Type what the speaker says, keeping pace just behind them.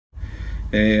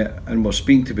and we're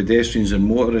speaking to pedestrians and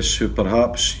motorists who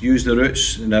perhaps use the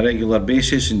routes on a regular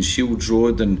basis in Shields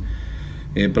Road and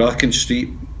Bracken Street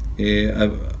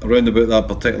around about that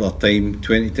particular time,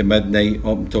 20 to midnight,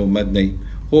 up until midnight.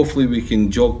 Hopefully we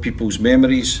can jog people's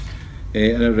memories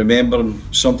and remember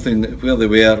something, where they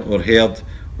were or heard,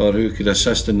 or who could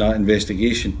assist in that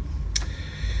investigation.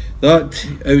 That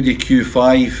Audi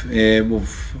Q5,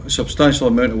 with a substantial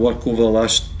amount of work over the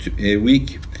last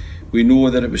week. We know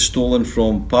that it was stolen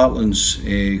from Partlands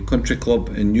Country Club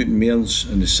in Newton Mearns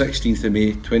on the 16th of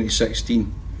May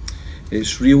 2016.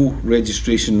 Its real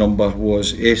registration number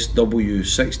was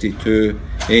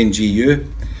SW62NGU,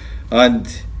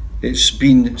 and it's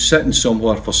been sitting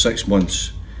somewhere for 6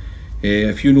 months.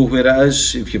 If you know where it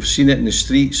is, if you've seen it in the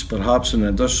streets, perhaps in an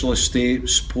industrial estate,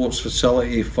 sports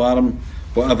facility, farm,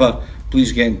 whatever,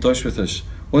 please get in touch with us.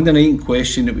 On the night in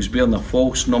question, it was bearing a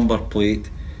false number plate,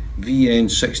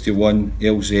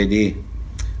 VN61LZA.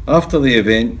 After the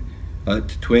event,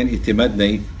 at 20 to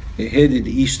midnight, it headed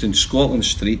east in Scotland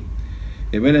Street.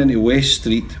 It went into West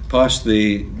Street, past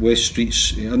the West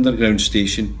Street's underground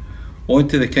station,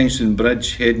 onto the Kingston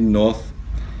Bridge heading north,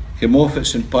 came off at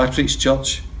St Patrick's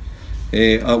Church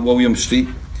at William Street,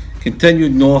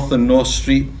 continued north on North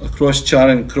Street, across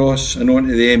Charing Cross and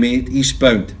onto the M8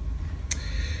 eastbound.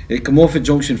 It came off at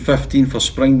junction 15 for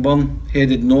Springburn,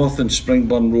 headed north on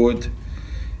Springburn Road,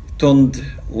 turned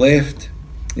left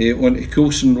onto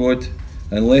Coulson Road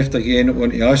and left again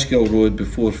onto Ashgill Road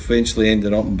before eventually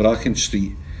ending up in Bracken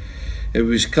Street. It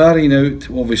was carrying out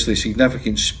obviously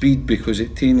significant speed because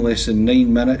it took less than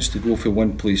 9 minutes to go from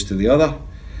one place to the other,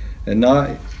 and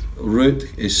that route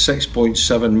is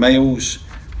 6.7 miles,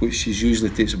 which usually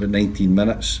takes about 19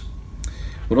 minutes.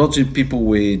 We're urging people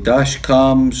with dash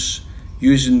cams,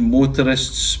 using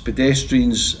motorists,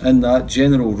 pedestrians in that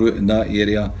general route in that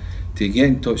area, to get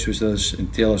in touch with us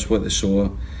and tell us what they saw.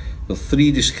 There are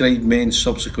 3 described men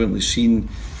subsequently seen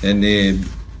in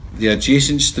the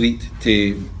adjacent street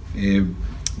to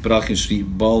Bracken Street,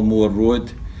 Balmore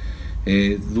Road.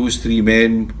 Those 3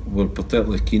 men were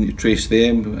particularly keen to trace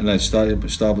them and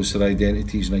establish their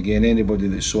identities, and again, anybody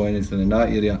that saw anything in that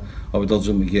area, I would urge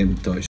them to get in touch.